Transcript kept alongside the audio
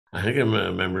I think I'm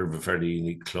a member of a fairly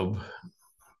unique club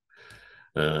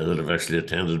that I've actually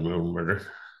attended my own murder.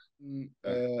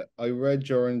 I read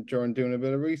during doing a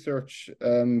bit of research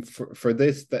for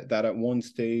this that at one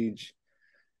stage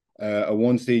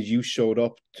you showed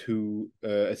up to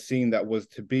a scene that was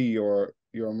to be your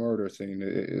murder scene.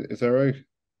 Is that right?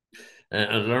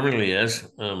 Alarmingly, yes.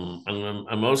 And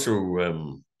I'm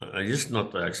also, I used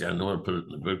not to actually, I know I put it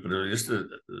in the book, but I used to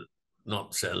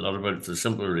not say a lot about it for the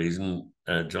simple reason,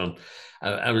 John.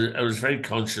 I was very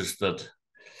conscious that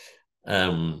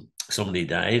somebody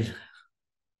died.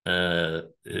 Who,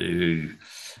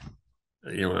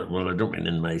 well, I don't mean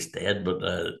in my stead, but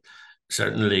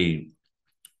certainly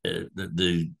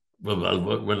the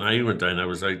when I went down, I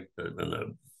was out in a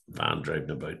van driving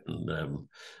about, and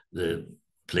the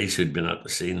police who'd been at the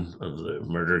scene of the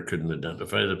murder couldn't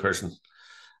identify the person,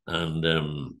 and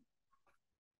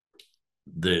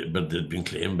but they'd been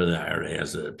claimed by the IRA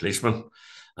as a policeman,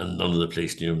 and none of the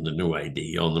police knew him. There no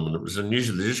ID on them, and it was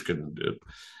unusual. They just couldn't do it.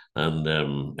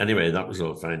 And anyway, that was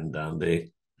all fine and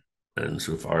dandy, and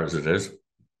so far as it is.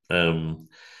 Um,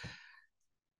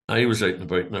 I was out and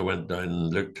about, and I went down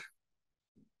and looked,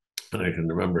 and I can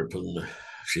remember putting the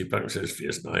sheet back and says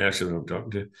face now, actually, when I'm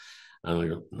talking to you. And I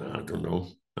go, no, I don't know.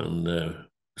 And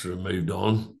sort of moved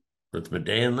on with my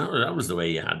day. And that was the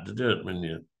way you had to do it when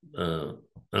you,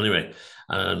 anyway.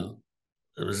 And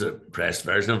it was a pressed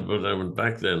version of it, but I went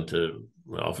back then to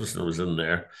my office and I was in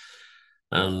there.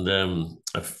 And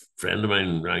a friend of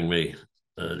mine rang me,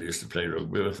 I used to play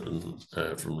rugby with, and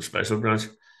from a special branch.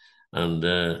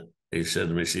 And he said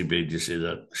to me, CB, did you see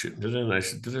that shooting today? And I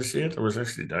said, did I see it? I was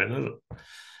actually down at it.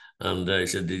 And he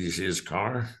said, did you see his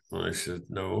car? And I said,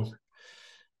 no.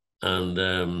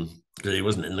 And he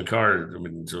wasn't in the car. I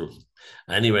mean, so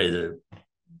anyway, the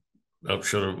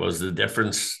upshot of it was the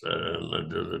difference. I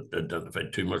didn't identify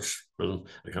too much with him.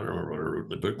 I can't remember what I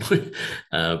wrote in the book.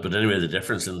 But anyway, the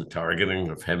difference in the targeting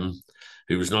of him,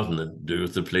 who was nothing to do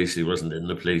with the police, he wasn't in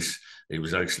the police. He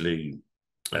was actually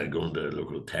going to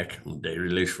local tech and day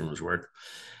release from his work.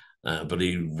 But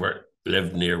he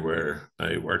lived near where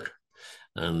I worked.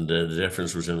 And the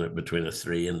difference was in it between a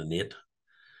 3 and an 8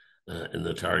 in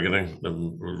the targeting.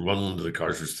 One of the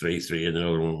cars was 3 3, and the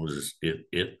other one was 8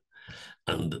 8,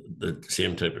 and the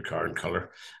same type of car and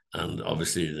color. And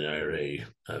obviously, the IRA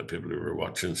people who were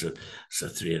watching said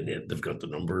 3 and 8. They've got the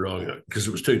number wrong because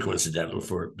it was too coincidental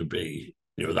for it to be.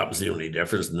 That was the only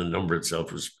difference, and the number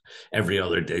itself was every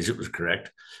other digit was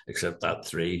correct except that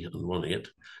 3 and 1 8.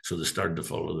 So they started to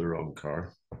follow the wrong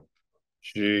car.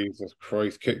 Jesus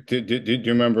Christ. Did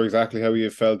you remember exactly how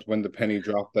you felt when the penny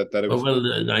dropped that it Oh, was?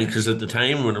 well, because at the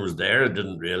time when I was there, I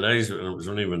didn't realize, and it was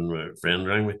only when my friend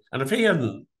rang me. And if he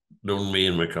hadn't known me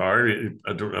in my car,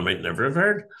 I might never have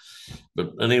heard.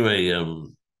 But anyway,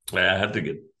 I had to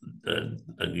get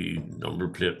a new number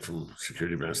plate from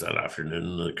security branch that afternoon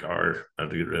in the car. I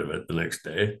had to get rid of it the next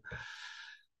day.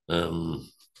 Um,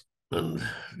 and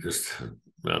just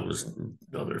that was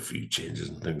another few changes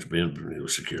and things being,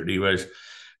 security wise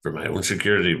for my own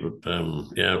security. But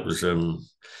yeah, it was.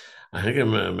 I think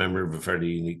I'm a member of a fairly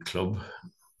unique club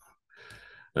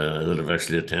that I've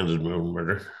actually attended my own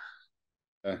murder.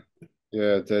 Yeah,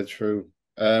 yeah, that's true.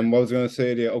 What I was going to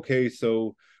say to you, okay,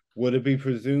 so would it be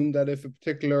presumed that if a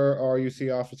particular RUC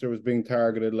officer was being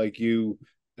targeted like you,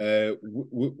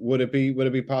 would it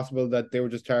be possible that they were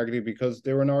just targeted because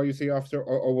they were an RUC officer,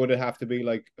 or would it have to be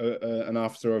like an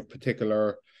officer of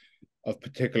particular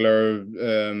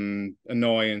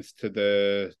annoyance to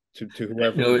to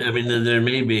whoever? I mean, there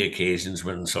may be occasions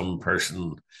when some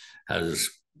person has,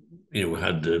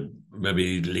 had to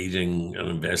maybe leading an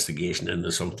investigation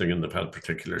into something and they've had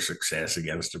particular success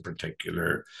against a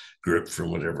particular group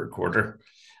from whatever quarter,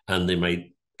 and they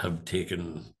might have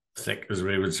taken thick, as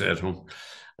we would say at home,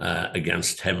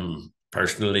 against him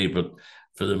personally. But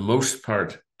for the most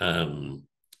part, and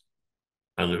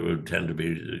it would tend to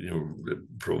be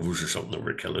provos or something that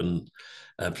were killing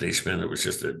policemen. It was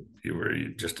just you were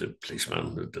just a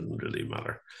policeman. It didn't really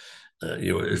matter.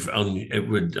 If it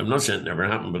would, I'm not saying it never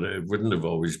happened, but it wouldn't have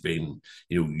always been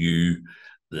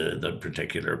that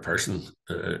particular person.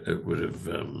 It would have.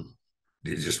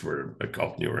 They just were a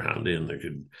cop and you were handy, and they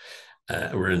could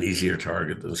were an easier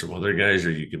target than some other guys,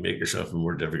 or you can make yourself a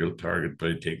more difficult target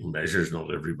by taking measures.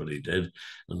 Not everybody did,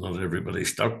 and not everybody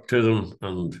stuck to them,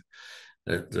 and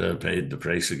it paid the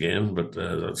price again. But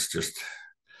that's just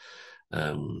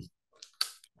um,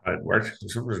 how it worked.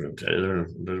 Someone's going to tell you there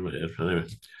in my head. Anyway,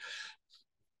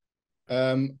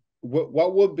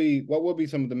 What would be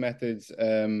some of the methods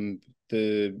I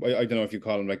don't know if you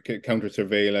call them like counter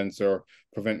surveillance or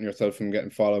preventing yourself from getting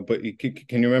followed, but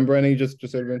can you remember any just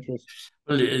out of interest?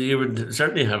 Well, you would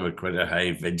certainly have a quite a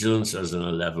high vigilance as in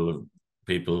a level of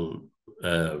people.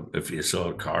 If you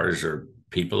saw cars or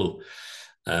people,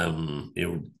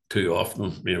 too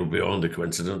often, beyond the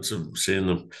coincidence of seeing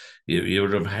them, you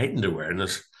would have heightened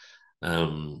awareness.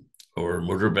 Or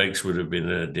motorbikes would have been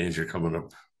a danger coming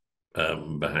up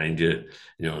behind you,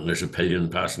 and there's a pillion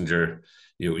passenger.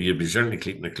 You'd be certainly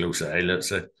keeping a close eye, let's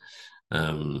say.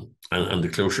 And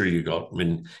the closer you got, I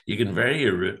mean, you can vary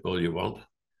your route all you want,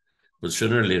 but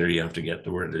sooner or later you have to get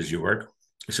to where it is you work.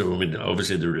 So I mean,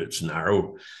 obviously the route's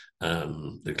narrow,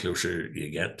 the closer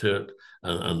you get to it,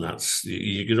 and that's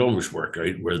you could almost work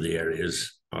out where the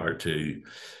areas are to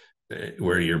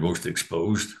where you're most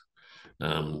exposed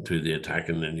to the attack,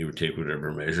 and then you would take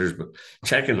whatever measures. But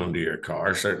checking under your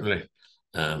car certainly,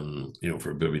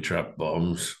 for booby trap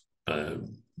bombs.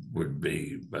 Would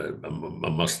be a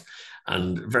must,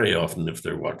 and very often if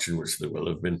they're watching, which they will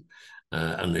have been,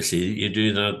 and they see you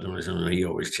do that, and I say, he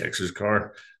always checks his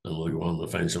car, and we'll go on to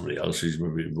find somebody else who's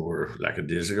maybe more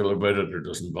lackadaisical about it or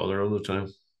doesn't bother all the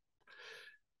time.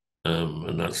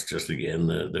 And that's just again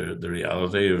the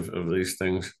reality of these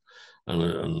things,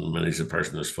 and many's the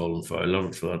person has fallen foul of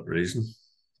it for that reason.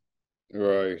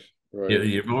 Right, You, right.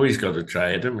 you've always got to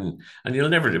try it. I mean, and you'll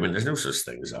never do. I mean, there's no such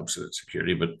thing as absolute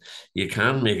security, but you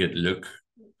can make it look,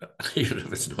 even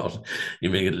if it's not, you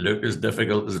make it look as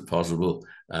difficult as possible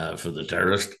for the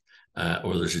terrorist,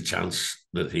 or there's a chance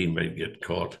that he might get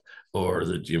caught, or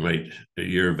that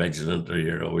you're vigilant, or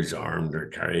you're always armed or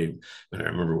carry. I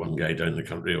remember one guy down the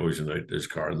country always went out to his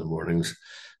car in the mornings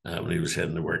when he was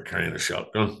heading to work carrying a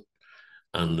shotgun,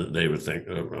 and they would think,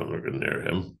 oh, I'm not going near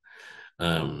him.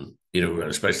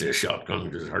 Especially a shotgun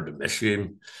because it's hard to miss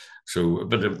you. So,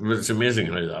 but it's amazing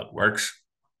how that works.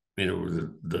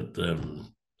 And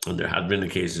there had been the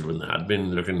cases when they had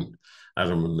been looking at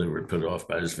him and they were put off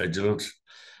by his vigilance.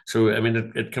 So, I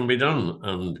mean, it can be done.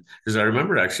 And because I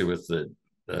remember actually with the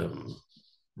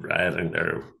rioting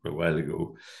there a while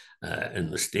ago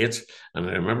in the States, and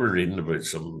I remember reading about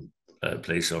some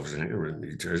police officer, I think they were in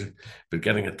New Jersey, but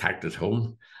getting attacked at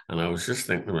home. And I was just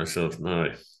thinking to myself, now,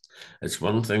 it's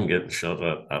one thing getting shot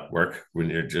at work when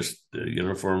you're just the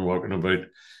uniform walking about,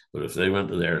 but if they went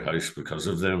to their house because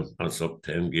of them, that's up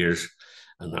 10 gears.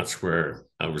 And that's where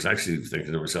I was actually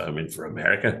thinking to myself, I mean, for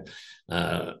America,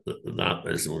 that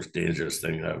is the most dangerous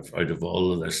thing out of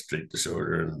all of this street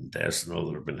disorder and deaths and all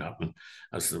that have been happening.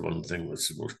 That's the one thing that's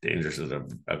the most dangerous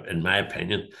that in my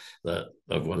opinion, that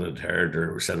of what I'd heard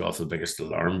or set off the biggest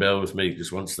alarm bell with me.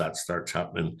 Because once that starts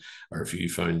happening, or if you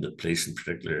found that police in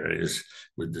particular areas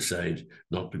would decide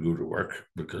not to go to work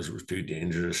because it was too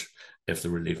dangerous, if they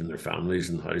were leaving their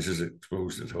families and houses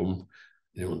exposed at home,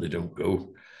 when they don't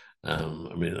go.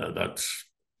 I mean, that's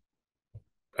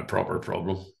a proper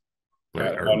problem,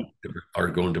 Yeah, or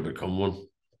going to become one.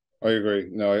 I agree.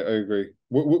 No, I agree.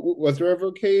 Was there ever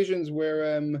occasions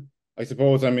where, I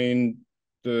suppose, I mean,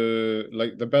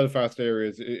 the Belfast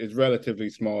area is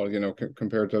relatively small,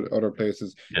 compared to other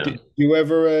places. Yeah. Did you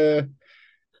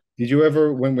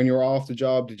ever, when you were off the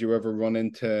job, did you ever run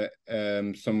into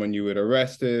someone you had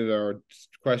arrested or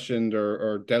questioned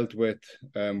or dealt with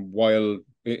while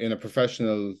in a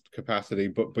professional capacity,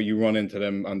 but you run into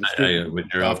them on the street? When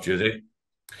you're off duty.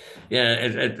 Yeah,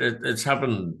 it's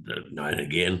happened now and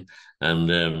again, and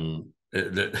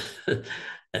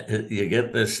you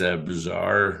get this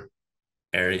bizarre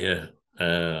area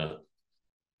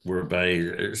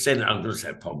whereby saying I'm going to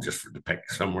say pub just for the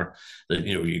pick somewhere that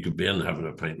you could be in having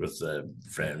a pint with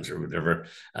friends or whatever,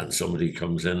 and somebody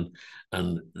comes in,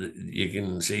 and you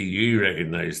can see you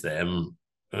recognize them,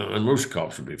 and most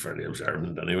cops would be fairly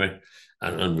observant anyway,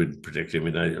 and would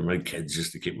particularly, I mean, my kids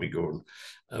used to keep me going,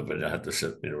 but I had to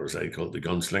sit, as I called the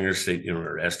gunslinger seat, in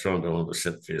a restaurant. I wanted to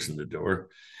sit facing the door,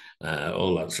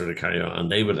 all that sort of carry on.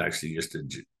 And they would actually used to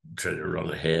try to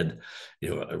run ahead.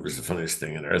 It was the funniest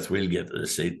thing on earth. We'll get to the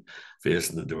seat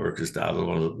facing the door because Dad will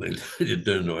want it, and he'd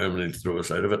do annoy him and he'd throw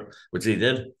us out of it, which he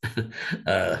did.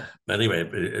 Anyway,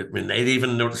 I mean, they'd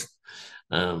even noticed.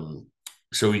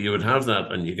 So you would have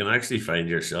that, and you can actually find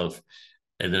yourself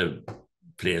in a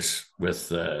place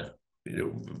with,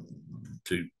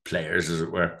 two players, as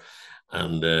it were,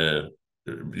 and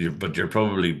but you're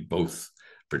probably both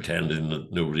pretending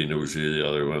that nobody knows who the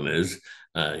other one is.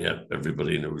 Yeah,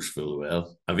 everybody knows full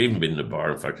well. I've even been in a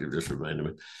bar. In fact, you've just reminded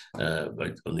me,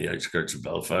 like on the outskirts of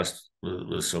Belfast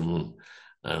with someone,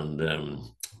 and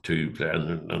two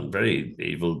players, and very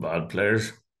evil, bad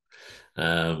players,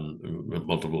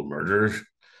 multiple murderers.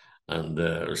 And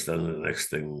I was standing the next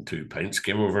thing, 2 pints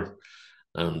came over.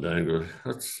 And I go,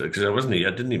 what's because I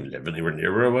didn't even live anywhere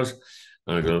near where I was.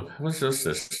 And I go, what's this?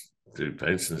 This 2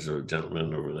 pints, and there's a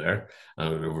gentleman over there. And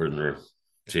I went over and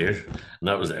cheers. And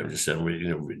that was them just saying, we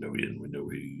know you and we know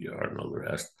who you are and all the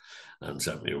rest, and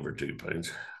sent me over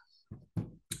 £2,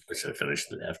 which I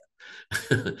finished and left.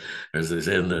 As they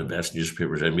say in the best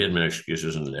newspapers, I made my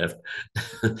excuses and left.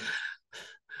 But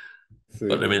See.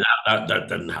 I mean, that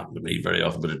didn't happen to me very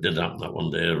often, but it did happen that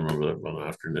one day. I remember that one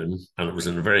afternoon. And it was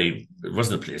it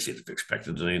wasn't a place you'd have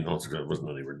expected to know. It wasn't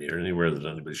anywhere near anywhere that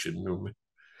anybody should know me.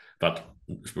 But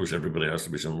I suppose everybody has to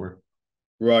be somewhere.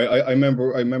 Right. I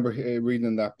remember reading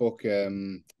in that book.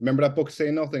 Remember that book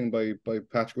Say Nothing by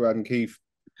Patrick Radden Keefe.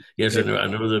 Yes, It, I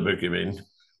know the book you mean.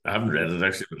 I haven't read it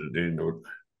actually, but I do know it.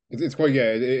 it's quite,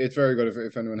 yeah, it's very good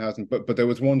if anyone hasn't. But there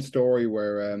was one story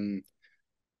where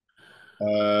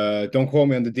don't quote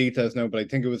me on the details now, but I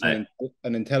think it was I,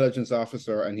 an intelligence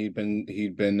officer, and he'd been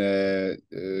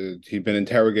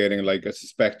interrogating like a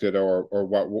suspected or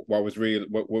what was real,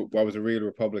 what was a real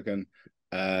Republican,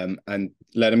 and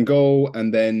let him go,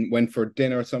 and then went for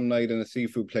dinner some night in a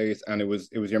seafood place, and it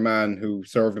was your man who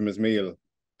served him his meal.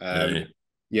 I,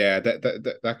 Yeah,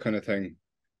 that kind of thing.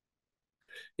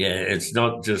 yeah, it's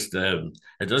not just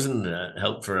it doesn't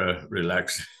help for a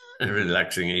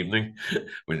relaxing evening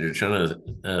when you're trying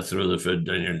to throw the food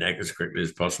down your neck as quickly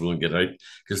as possible and get out,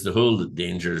 because the whole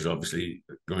danger is obviously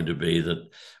going to be that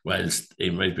whilst he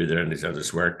might be there and he's at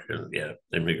his work, and yeah,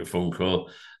 they make a phone call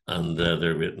and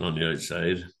they're waiting on you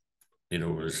outside.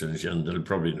 As soon as and they'll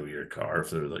probably know your car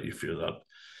if they're that you feel that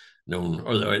known,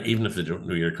 or even if they don't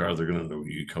know your car, they're going to know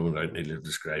you coming out and they'll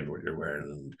describe what you're wearing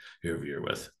and whoever you're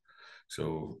with.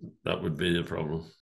 So that would be the problem.